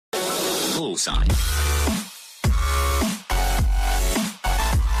call sign.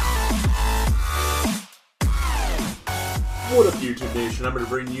 What up, YouTube Nation? I'm going to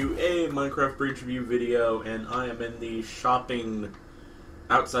bring you a Minecraft BridgeView video, and I am in the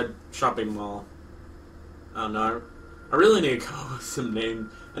outside shopping mall. I don't know, I really need to come up with some name.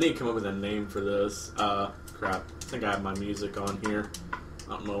 I need to come up with a name for this. Crap. I think I have my music on here.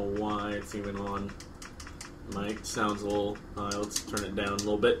 I don't know why it's even on. Mic sounds a little high. Let's turn it down a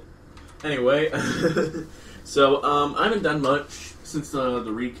little bit. Anyway, so I haven't done much since the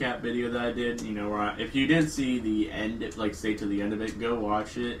recap video that I did. You know, where if you didn't see the end, like stay to the end of it, go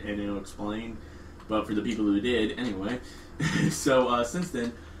watch it and it'll explain. But for the people who did, anyway. So since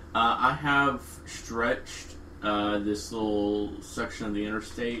then, I have stretched this little section of the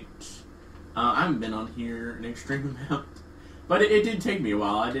interstate. I haven't been on here an extreme amount. But it did take me a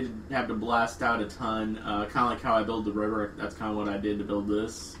while. I did have to blast out a ton, kind of like how I build the river. That's kind of what I did to build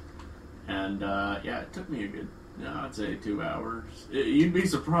this. And, yeah, it took me a good, I'd say 2 hours. You'd be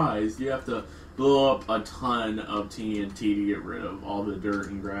surprised. You have to blow up a ton of TNT to get rid of all the dirt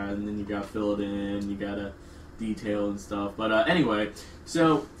and grass, and then you gotta fill it in, you gotta detail and stuff. But, anyway,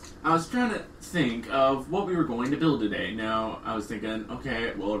 so I was trying to think of what we were going to build today. Now, I was thinking,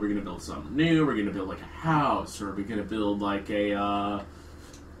 okay, well, are we going to build something new? Are we going to build, like, a house? Or are we going to build, like, a,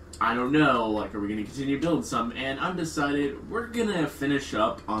 I don't know, like, are we going to continue building something? And I've decided we're going to finish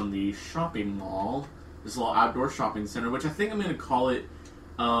up on the shopping mall, this little outdoor shopping center, which I think I'm going to call it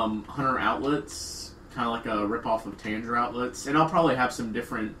Hunter Outlets, kind of like a ripoff of Tanger Outlets. And I'll probably have some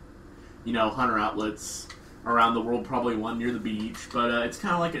different, Hunter Outlets around the world, probably one near the beach, but it's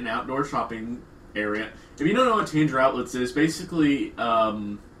kind of like an outdoor shopping area. If you don't know what Tanger Outlets is, basically,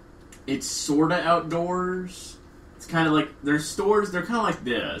 it's sort of outdoors. It's kind of like, there's stores, they're kind of like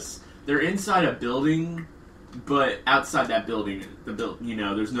this. They're inside a building, but outside that building,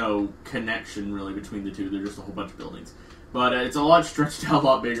 there's no connection really between the two. They're just a whole bunch of buildings. But it's a lot stretched out, a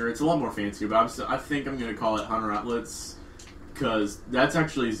lot bigger. It's a lot more fancy, but I think I'm going to call it Hunter Outlets, because that's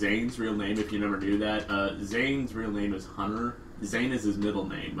actually Zane's real name, if you never knew that. Zane's real name is Hunter. Zane is his middle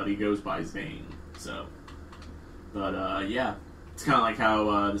name, but he goes by Zane. So, but yeah, it's kind of like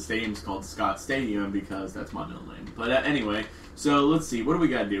how the stadium's called Scott Stadium, because that's my middle name. But anyway, so let's see, what do we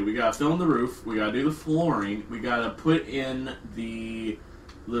got to do? We got to fill in the roof, we got to do the flooring, we got to put in the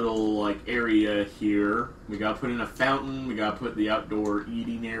little, like, area here, we got to put in a fountain, we got to put the outdoor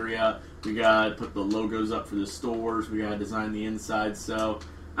eating area, we got to put the logos up for the stores, we got to design the inside. So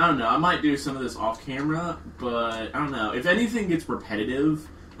I don't know, I might do some of this off camera, but I don't know, if anything gets repetitive,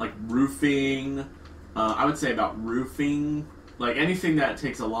 like roofing, I would say about roofing, like anything that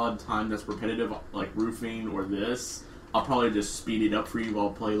takes a lot of time that's repetitive, like roofing or this, I'll probably just speed it up for you while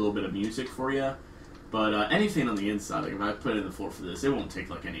I play a little bit of music for you. But anything on the inside, like if I put in the floor for this, it won't take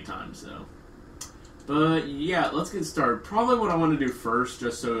like any time, so. But yeah, let's get started. Probably what I want to do first,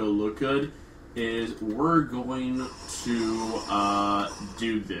 just so it'll look good, is we're going to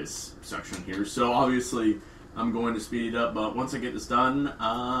do this section here. So obviously, I'm going to speed it up, but once I get this done,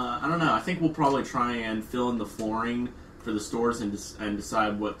 I don't know, I think we'll probably try and fill in the flooring for the stores and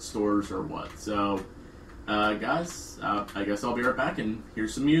decide what stores are what. So, guys, I guess I'll be right back, and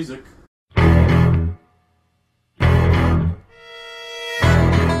here's some music.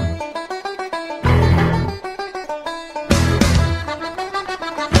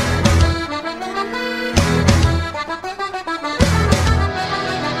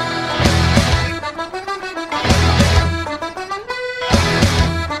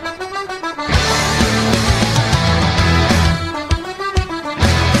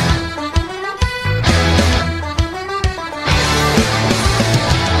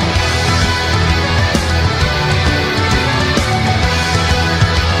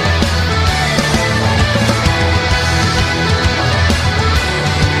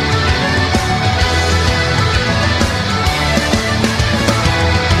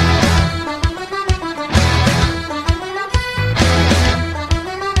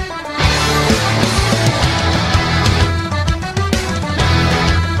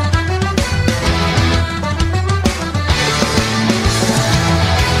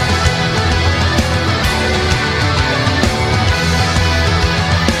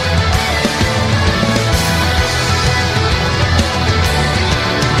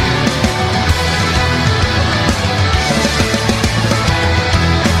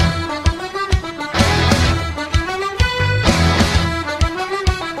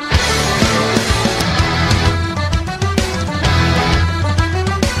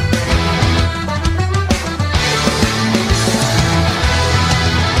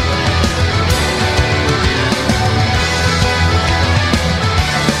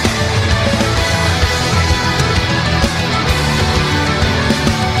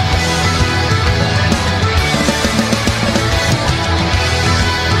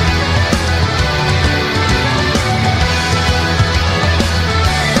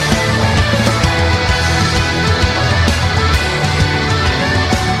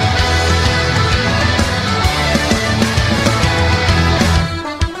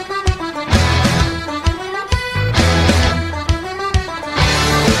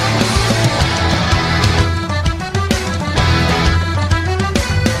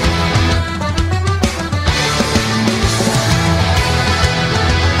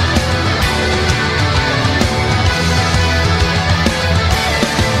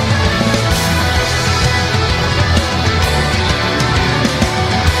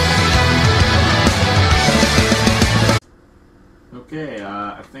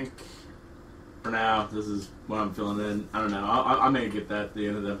 this is what I'm filling in. I don't know. I may get that at the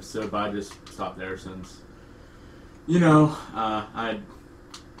end of the episode, but I just stopped there since, you know, I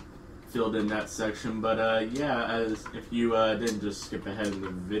filled in that section. But yeah, as if you didn't just skip ahead in the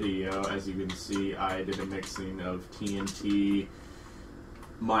video, as you can see, I did a mixing of TNT,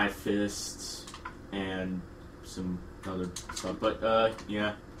 My Fists, and some other stuff. But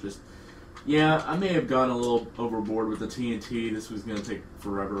yeah, yeah, I may have gone a little overboard with the TNT. This was going to take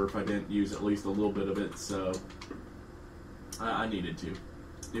forever if I didn't use at least a little bit of it, so I needed to.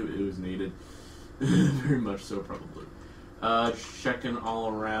 It was needed. Very much so, probably. Checking all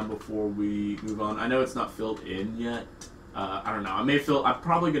around before we move on. I know it's not filled in yet. I don't know. I'm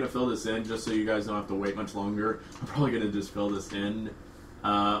probably going to fill this in just so you guys don't have to wait much longer. I'm probably going to just fill this in.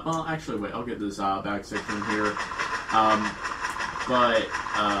 Well, actually, wait. I'll get this back section here.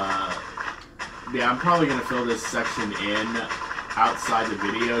 Yeah, I'm probably going to fill this section in outside the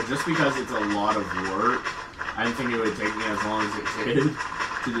video just because it's a lot of work. I didn't think it would take me as long as it did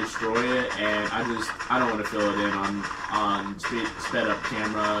to destroy it, and I don't want to fill it in on sped up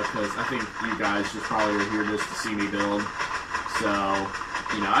camera because I think you guys just probably are here just to see me build. So,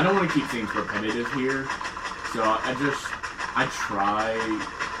 you know, I don't want to keep things repetitive here. So I try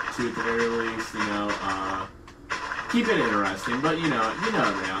to, at the very least, you know, keep it interesting, but you know, now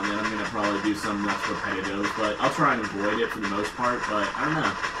and then I'm gonna probably do something that's repetitive, but I'll try and avoid it for the most part. But I don't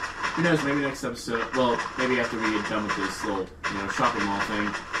know. Who knows? Maybe next episode. Well, maybe after we get done with this little, you know, shopping mall thing,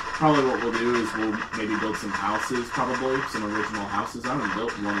 probably what we'll do is we'll maybe build some houses, probably some original houses. I haven't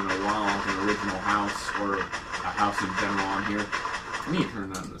built one in a while, like an original house or a house in general on here. I need to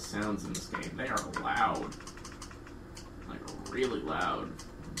turn on the sounds in this game. They are loud, like really loud.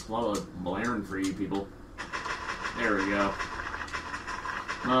 A lot of blaring for you people. There we go.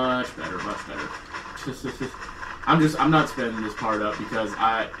 Much better, much better. I'm not spinning this part up because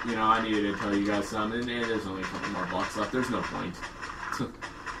I needed to tell you guys something, and there's only a couple more blocks left. There's no point.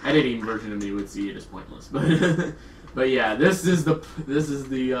 Editing version of me would see it as pointless, but yeah, this is the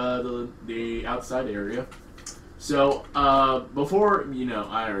outside area. So before, you know,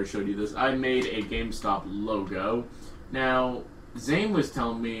 I already showed you this. I made a GameStop logo. Now, Zane was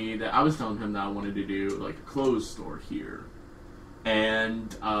telling me that I was telling him that I wanted to do like a clothes store here,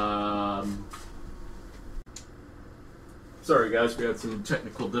 and sorry guys, we had some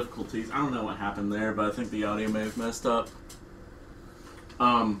technical difficulties. I don't know what happened there, but I think the audio may have messed up.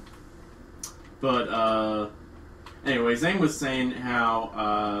 Anyway, Zane was saying how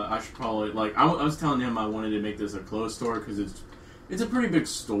I should probably, like, I was telling him I wanted to make this a clothes store because it's a pretty big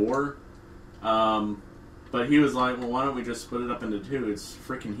store. But he was like, well, why don't we just split it up into two? It's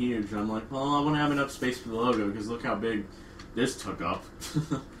freaking huge. And I'm like, well, I want to have enough space for the logo, because look how big this took up.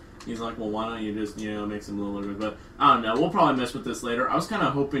 He's like, well, why don't you just, you know, make some little logos? But I don't know. We'll probably mess with this later. I was kind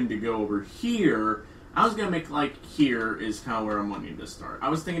of hoping to go over here. I was going to make, like, here is kind of where I'm wanting to start. I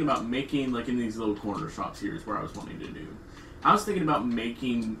was thinking about making, like, in these little corner shops here is where I was wanting to do. I was thinking about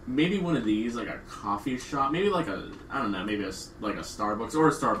making maybe one of these, like a coffee shop. Maybe like a, I don't know, maybe like a Starbucks or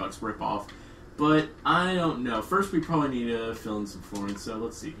a Starbucks ripoff. But I don't know. First, we probably need to fill in some flooring. So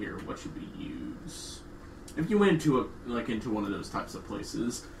let's see here. What should we use? If you went into into one of those types of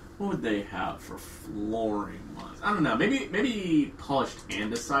places, what would they have for flooring wise? I don't know. Maybe polished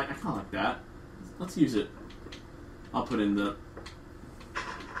andesite. I kind of like that. Let's use it. I'll put in the.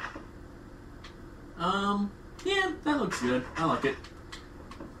 Yeah, that looks good. I like it.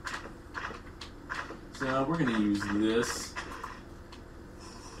 So we're gonna use this,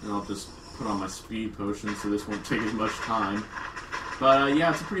 and I'll just put on my speed potion so this won't take as much time. But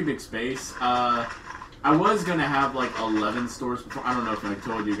yeah, it's a pretty big space. I was gonna have like 11 stores before. I don't know if I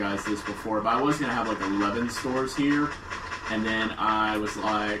told you guys this before, but I was gonna have like 11 stores here, and then I was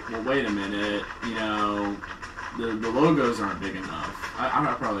like, well, wait a minute, you know, the logos aren't big enough.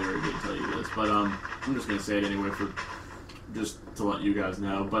 I probably already did tell you this, but I'm just gonna say it anyway for just to let you guys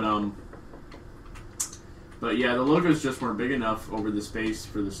know. But yeah, the logos just weren't big enough over the space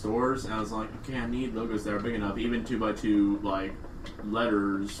for the stores, and I was like, okay, I need logos that are big enough. Even 2x2 like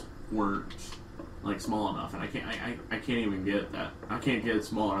letters weren't like small enough, and I can't even get that. I can't get it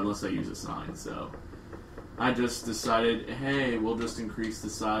smaller unless I use a sign. So I just decided, hey, we'll just increase the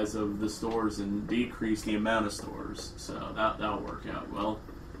size of the stores and decrease the amount of stores. So that'll work out well.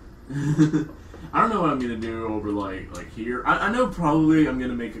 I don't know what I'm gonna do over like here. I know probably I'm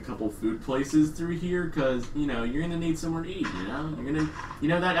gonna make a couple food places through here because you know you're gonna need somewhere to eat. You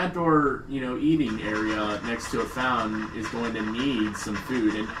know that outdoor eating area next to a fountain is going to need some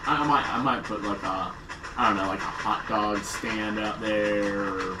food, and I might put like a like a hot dog stand out there,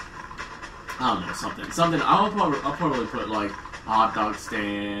 or I don't know something. I'll probably put like a hot dog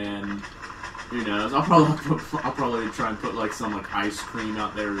stand. Who knows? I'll probably try and put like some like ice cream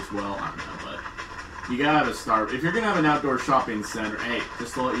out there as well. I don't know, but you gotta have a Starbucks. If you're gonna have an outdoor shopping center, hey,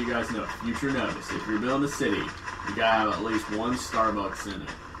 just to let you guys know, future notice, if you're building a city, you gotta have at least one Starbucks in it.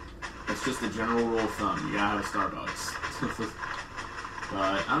 That's just a general rule of thumb. You gotta have a Starbucks.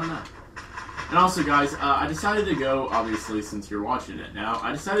 But I don't know. And also, guys, I decided to go, obviously, since you're watching it now,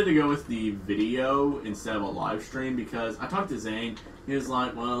 I decided to go with the video instead of a live stream because I talked to Zane. He was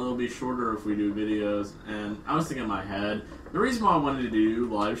like, well, it'll be shorter if we do videos. And I was thinking in my head, the reason why I wanted to do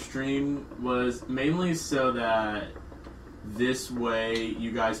live stream was mainly so that this way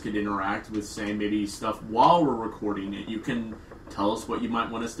you guys could interact with, say, maybe stuff while we're recording it. You can tell us what you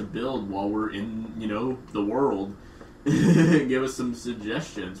might want us to build while we're in, you know, the world. Give us some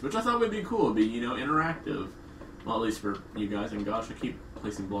suggestions, which I thought would be cool. It'd be, you know, interactive. Well, at least for you guys. And gosh, I keep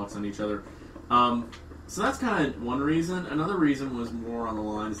placing blocks on each other. So that's kind of one reason. Another reason was more on the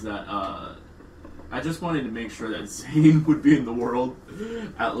lines that I just wanted to make sure that Zane would be in the world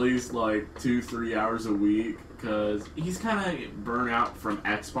at least like 2-3 hours a week because he's kind of burnt out from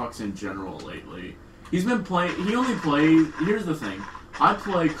Xbox in general lately. He's been playing. He only plays. Here's the thing. I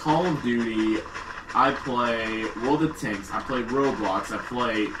play Call of Duty. I play World of Tanks, I play Roblox, I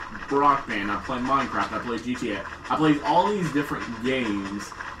play Rock Band, I play Minecraft, I play GTA. I play all these different games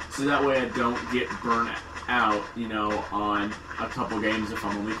so that way I don't get burnt out, you know, on a couple games if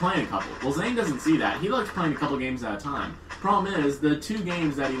I'm only playing a couple. Well, Zane doesn't see that. He likes playing a couple games at a time. Problem is, the two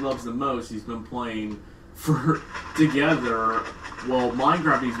games that he loves the most, he's been playing for together. Well,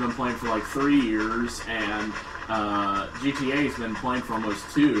 Minecraft he's been playing for like 3 years, and GTA's been playing for almost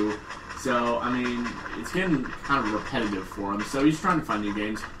 2. So, I mean, it's getting kind of repetitive for him. So he's trying to find new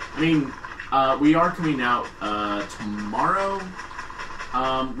games. I mean, we are coming out tomorrow.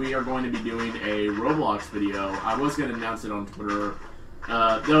 We are going to be doing a Roblox video. I was going to announce it on Twitter,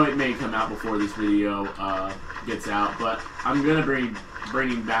 though it may come out before this video gets out. But I'm going to be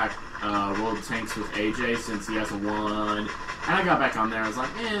bringing back World of Tanks with AJ since he hasn't won. And I got back on there. I was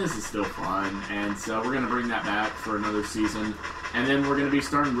like, this is still fun. And so we're going to bring that back for another season. And then we're going to be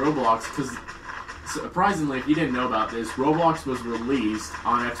starting Roblox because, surprisingly, if you didn't know about this, Roblox was released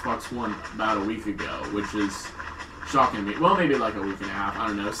on Xbox One about a week ago, which is shocking me. Well, maybe like a week and a half. I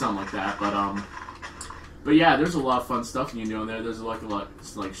don't know, something like that. But yeah, there's a lot of fun stuff you can do on there. There's like a lot,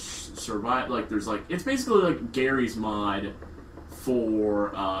 like survive. Like there's like it's basically like Gary's mod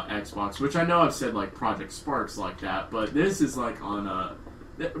for Xbox, which I know I've said like Project Sparks like that, but this is like on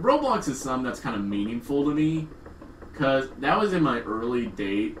Roblox is something that's kind of meaningful to me. Because that was in my early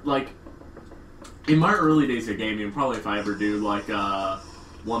days, like, in my early days of gaming, probably if I ever do, like,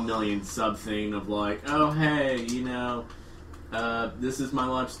 1 million sub thing of, like, oh, hey, you know, this is my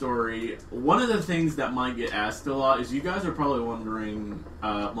life story. One of the things that might get asked a lot is you guys are probably wondering,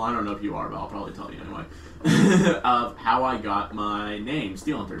 well, I don't know if you are, but I'll probably tell you anyway, of how I got my name,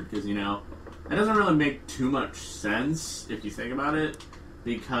 Steel Hunter, because, you know, that doesn't really make too much sense if you think about it,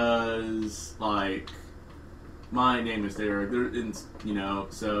 because, like, my name is there, you know,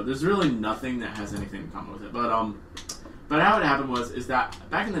 so there's really nothing that has anything in common with it. But how it happened is that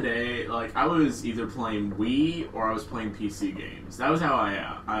back in the day, like, I was either playing Wii or I was playing PC games. That was how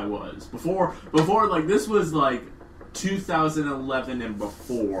I was. Before, like, this was, like, 2011 and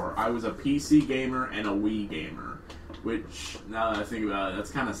before. I was a PC gamer and a Wii gamer. Which, now that I think about it, that's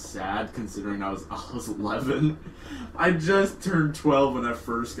kind of sad considering I was 11. I just turned 12 when I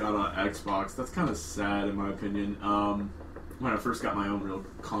first got on Xbox. That's kind of sad in my opinion. When I first got my own real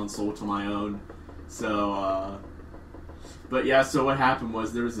console to my own. So, but yeah, so what happened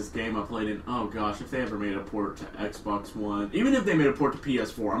was there was this game I played in, oh gosh, if they ever made a port to Xbox One, even if they made a port to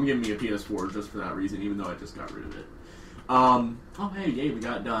PS4, I'm giving me a PS4 just for that reason, even though I just got rid of it. Oh hey, yay, we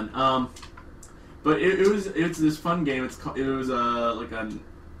got it done. But it's this fun game. It was like an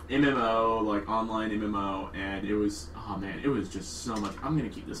MMO, like online MMO, and it was, oh man, it was just so much. I'm gonna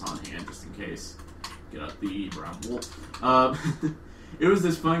keep this on hand just in case. Get up the brown wool. It was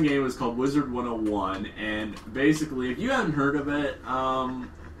this fun game. It was called Wizard 101, and basically, if you haven't heard of it, I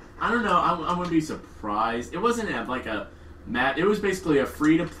don't know. I wouldn't be surprised. It wasn't like a map. It was basically a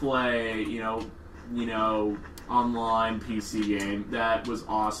free to play, you know, online PC game that was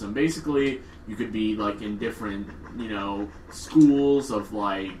awesome. Basically, you could be like in different, you know, schools of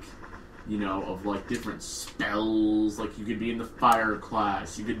like, you know, of like different spells. Like you could be in the fire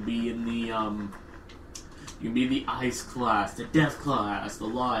class, you could be in the you can be the ice class, the death class, the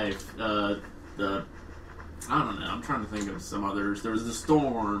life, the I don't know. I'm trying to think of some others. There was the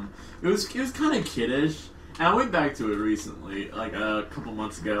storm. It was kind of kiddish, and I went back to it recently, like a couple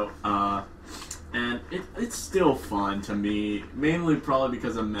months ago. And it's still fun to me, mainly probably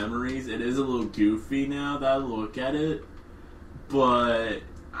because of memories. It is a little goofy now that I look at it, but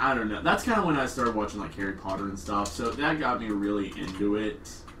I don't know. That's kind of when I started watching like Harry Potter and stuff, so that got me really into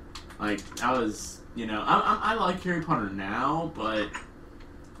it. Like, I was, I like Harry Potter now, but,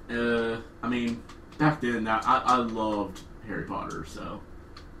 I mean, back then, I loved Harry Potter, so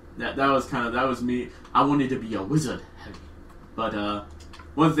that was me. I wanted to be a wizard, but,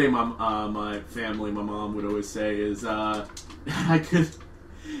 one thing my family, my mom would always say is, I could,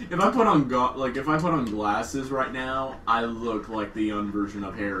 if I put on glasses right now, I look like the young version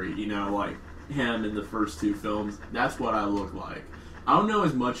of Harry, like him in the first two films. That's what I look like. I don't know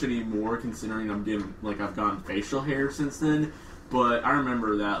as much anymore, considering I've gotten facial hair since then, but I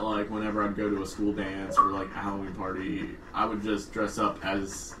remember that, like, whenever I'd go to a school dance or, like, a Halloween party, I would just dress up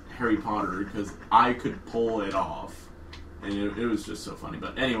as Harry Potter, because I could pull it off. And it was just so funny.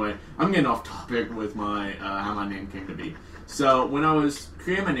 But anyway, I'm getting off topic with my how my name came to be. So when I was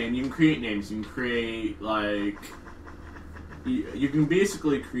creating my name, you can create names. You can create you can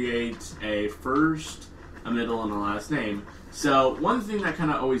basically create a first, a middle, and a last name. So one thing that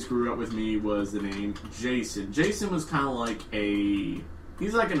kind of always grew up with me was the name Jason. Jason was kind of like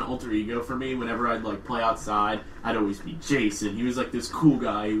he's like an alter ego for me. Whenever I'd like play outside, I'd always be Jason. He was like this cool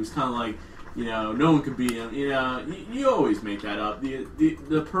guy. He was kind of like, no one could beat him. You always make that up.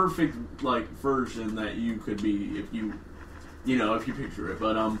 The perfect like version that you could be if you picture it.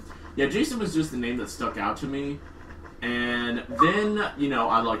 But yeah, Jason was just the name that stuck out to me. And then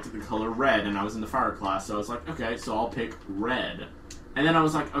I liked the color red, and I was in the fire class, so I was like, okay, so I'll pick red. And then I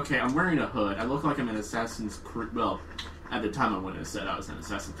was like, okay, I'm wearing a hood. I look like I'm in Assassin's Creed. Well, at the time I wouldn't have said I was in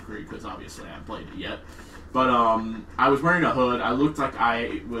Assassin's Creed because obviously I haven't played it yet. But I was wearing a hood. I looked like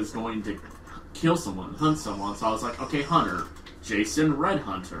I was going to kill someone, hunt someone, so I was like, okay, Hunter, Jason Red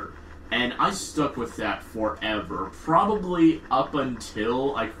Hunter. And I stuck with that forever. Probably up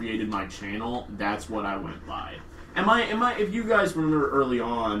until I created my channel, that's what I went by. If you guys remember early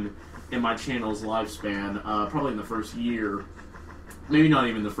on in my channel's lifespan, probably in the first year, maybe not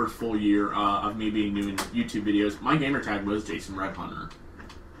even the first full year of me being doing YouTube videos, my gamer tag was Jason Red Hunter.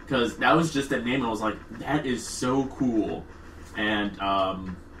 Because that was just that name, I was like, that is so cool. And,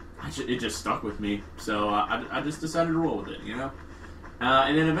 it just stuck with me, so I just decided to roll with it,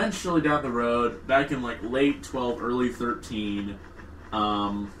 And then eventually down the road, back in like late 12, early 13,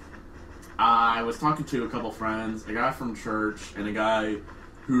 I was talking to a couple friends, a guy from church and a guy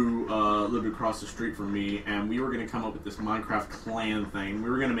who lived across the street from me, and we were going to come up with this Minecraft clan thing.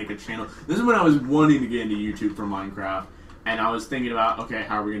 We were going to make a channel. This is when I was wanting to get into YouTube for Minecraft. And I was thinking about, okay,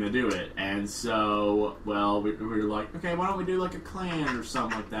 how are we going to do it? And so, well, we were like, okay, why don't we do like a clan or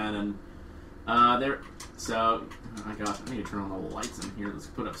something like that? And so, I need to turn on all the lights in here. Let's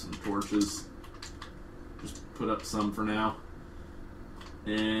put up some torches. Just put up some for now.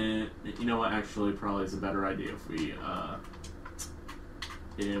 And you know what? Actually, probably is a better idea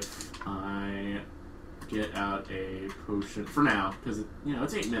if I get out a potion for now, because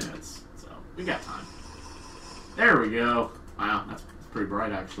it's 8 minutes, so we got time. There we go. Wow, that's pretty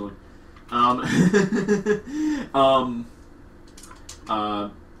bright, actually.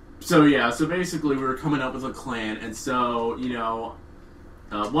 So basically we were coming up with a clan, and so,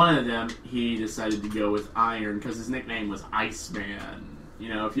 one of them, he decided to go with Iron, because his nickname was Iceman.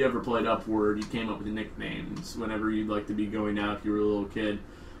 If you ever played Upward, you came up with nicknames whenever you'd like to be going out if you were a little kid.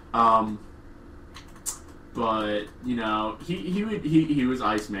 But, he was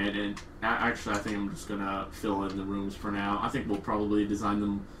Iceman, and actually I think I'm just going to fill in the rooms for now. I think we'll probably design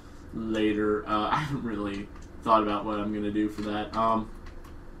them later. I haven't really thought about what I'm going to do for that.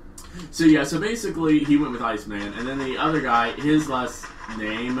 So basically he went with Iceman, and then the other guy, his last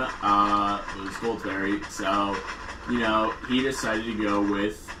name was Goldberry, so, he decided to go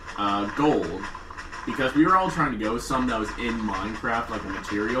with Gold, because we were all trying to go with something that was in Minecraft, like a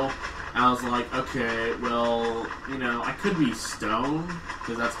material. And I was like, okay, well, I could be stone,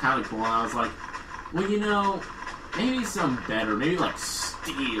 because that's kind of cool. And I was like, well, maybe something better, maybe like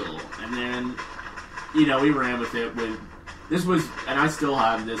steel. And then, we ran with it with, this was, and I still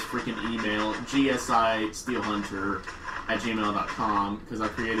have this freaking email, gsisteelhunter@gmail.com, because I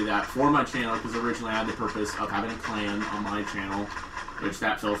created that for my channel, because originally I had the purpose of having a clan on my channel, which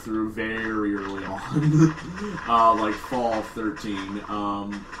that fell through very early on, like fall of 13.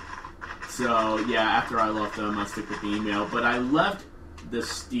 So, yeah, after I left them, I stick with the email. But I left the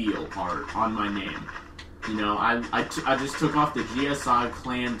steel part on my name. I just took off the GSI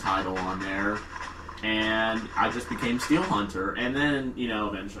clan title on there, and I just became Steel Hunter. And then,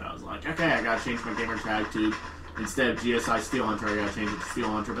 eventually I was like, okay, I gotta change my gamer tag to instead of GSI Steel Hunter, I gotta change it to Steel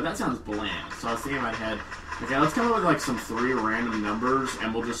Hunter, but that sounds bland. So I was thinking in my head, okay, let's come up with like some 3 random numbers,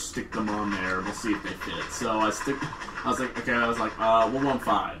 and we'll just stick them on there. We'll see if they fit. So I was like,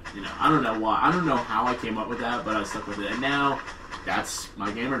 115. You know, I don't know why. I don't know how I came up with that, but I stuck with it. And now that's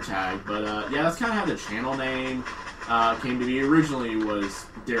my gamer tag. But yeah, that's kind of how the channel name came to be. Originally was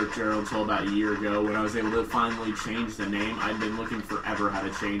Derek Gerald until about a year ago when I was able to finally change the name. I'd been looking forever how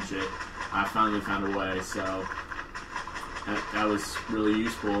to change it. I finally found a way, so that was really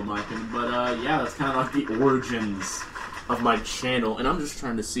useful in my opinion. But yeah, that's kind of like the origins of my channel. And I'm just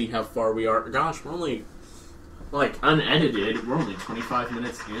trying to see how far we are. Gosh, we're only, like, unedited, we're only 25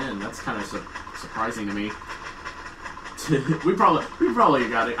 minutes in. That's kind of surprising to me. we probably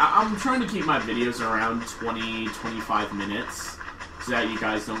got it. I'm trying to keep my videos around 20-25 minutes so that you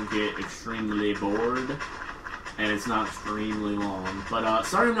guys don't get extremely bored and it's not extremely long. But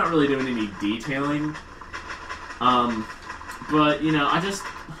sorry I'm not really doing any detailing. But you know,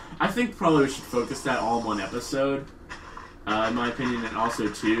 I think probably we should focus that all in one episode. In my opinion, and also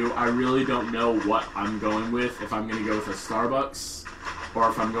too, I really don't know what I'm going with. If I'm going to go with a Starbucks or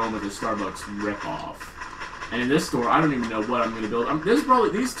if I'm going with a Starbucks ripoff. And in this store, I don't even know what I'm going to build. There's probably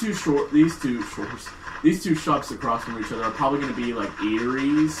these two shops across from each other are probably going to be like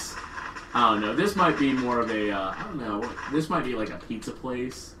eateries. I don't know. This might be more of a I don't know. This might be like a pizza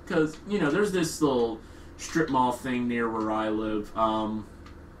place because you know there's this little strip mall thing near where I live.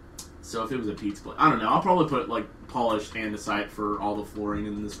 So if it was a pizza place, I don't know. I'll probably put like polished andesite for all the flooring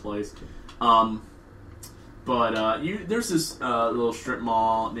in this place. There's this little strip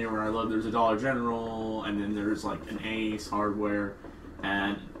mall near where I live. There's a Dollar General, and then there's like an Ace Hardware,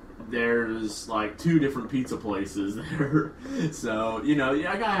 and there's like 2 different pizza places there. So you know,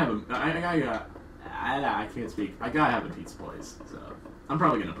 yeah, I can't speak. I gotta have a pizza place. So I'm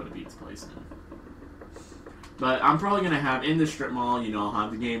probably gonna put a pizza place in. But I'm probably going to have, in the strip mall, you know, I'll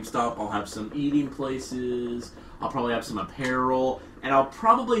have the GameStop, I'll have some eating places, I'll probably have some apparel, and I'll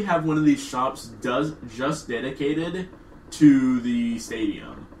probably have one of these shops just dedicated to the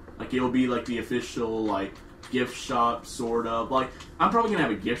stadium. Like, it'll be, like, the official, like, gift shop, sort of. Like, I'm probably going to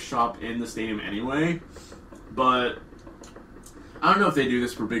have a gift shop in the stadium anyway, but I don't know if they do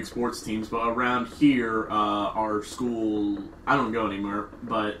this for big sports teams, but around here, our school, I don't go anywhere,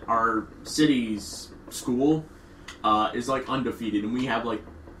 but our city's school is like undefeated, and we have like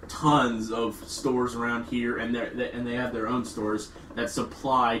tons of stores around here, and they have their own stores that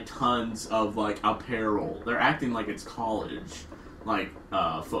supply tons of like apparel. They're acting like it's college, like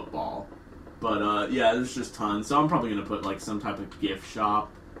football, but yeah, there's just tons. So I'm probably gonna put like some type of gift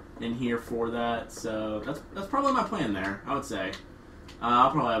shop in here for that. So that's probably my plan there. I would say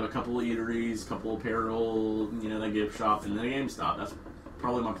I'll probably have a couple of eateries, a couple of apparel, you know, the gift shop, and then a GameStop. That's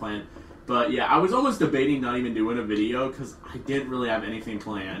probably my plan. But yeah, I was almost debating not even doing a video because I didn't really have anything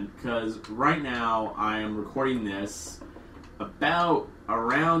planned. Because right now I am recording this about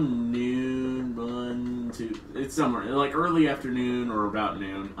around noon, it's somewhere like early afternoon or about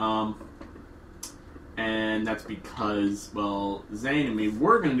noon. And that's because, well, Zane and me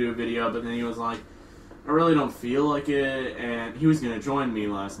were going to do a video, but then he was like, I really don't feel like it, and he was going to join me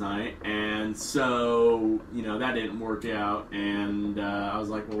last night, and so, you know, that didn't work out, and I was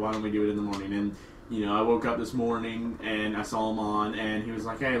like, well, why don't we do it in the morning? And, you know, I woke up this morning, and I saw him on, and he was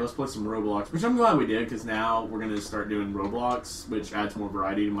like, hey, let's play some Roblox, which I'm glad we did, because now we're going to start doing Roblox, which adds more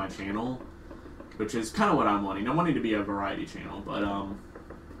variety to my channel, which is kind of what I'm wanting. I'm wanting to be a variety channel, but,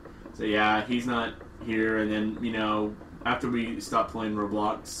 so yeah, he's not here, and then, you know, after we stop playing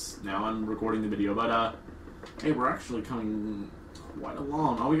Roblox, now I'm recording the video, but, hey, we're actually coming quite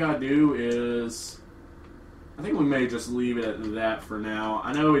along. All we gotta do is, I think we may just leave it at that for now.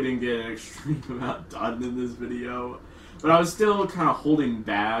 I know we didn't get an extreme amount done in this video, but I was still kind of holding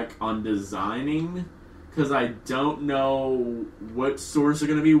back on designing, because I don't know what stores are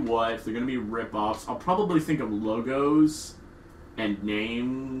gonna be what, if they're gonna be rip-offs. I'll probably think of logos and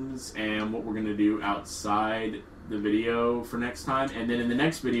names and what we're gonna do outside the video for next time, and then in the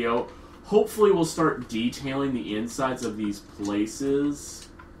next video hopefully we'll start detailing the insides of these places.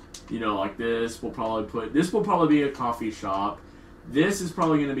 You know, like this will probably be a coffee shop, this is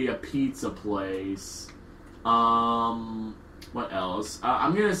probably going to be a pizza place. What else?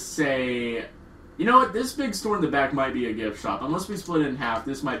 I'm gonna say, you know what, this big store in the back might be a gift shop. Unless we split it in half,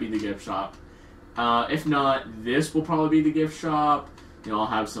 this might be the gift shop. If not, this will probably be the gift shop. You know, I'll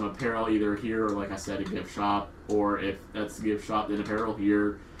have some apparel either here or, like I said, a gift shop. Or if that's the gift shop, then apparel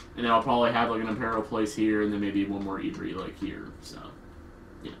here. And then I'll probably have, like, an apparel place here, and then maybe one more eatery, like, here. So,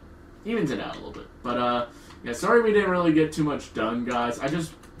 yeah. Evens it out a little bit. But, yeah, sorry we didn't really get too much done, guys.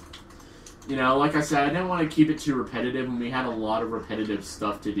 you know, like I said, I didn't want to keep it too repetitive, and we had a lot of repetitive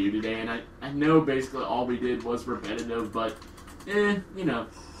stuff to do today, and I know basically all we did was repetitive, but, you know,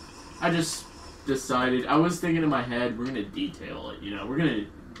 I just decided, I was thinking in my head, we're going to detail it, you know, we're going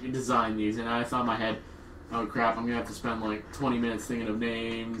to design these, and I thought in my head, oh crap, I'm going to have to spend like 20 minutes thinking of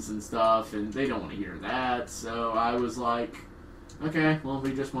names and stuff, and they don't want to hear that, so I was like, okay, well,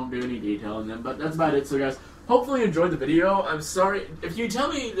 we just won't do any detailing then, but that's about it. So guys, hopefully you enjoyed the video. I'm sorry, if you tell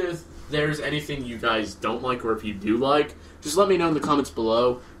me if there's anything you guys don't like, or if you do like, just let me know in the comments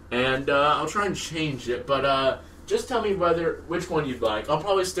below, and I'll try and change it, but just tell me which one you'd like. I'll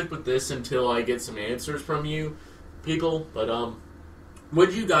probably stick with this until I get some answers from you people, but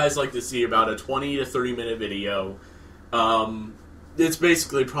would you guys like to see about a 20 to 30 minute video? It's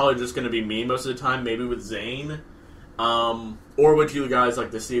basically probably just going to be me most of the time, maybe with Zane. Or would you guys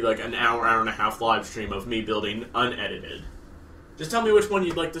like to see like an hour and a half live stream of me building unedited? Just tell me which one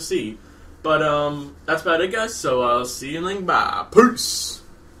you'd like to see. But that's about it, guys. So I'll see you later. Bye. Peace.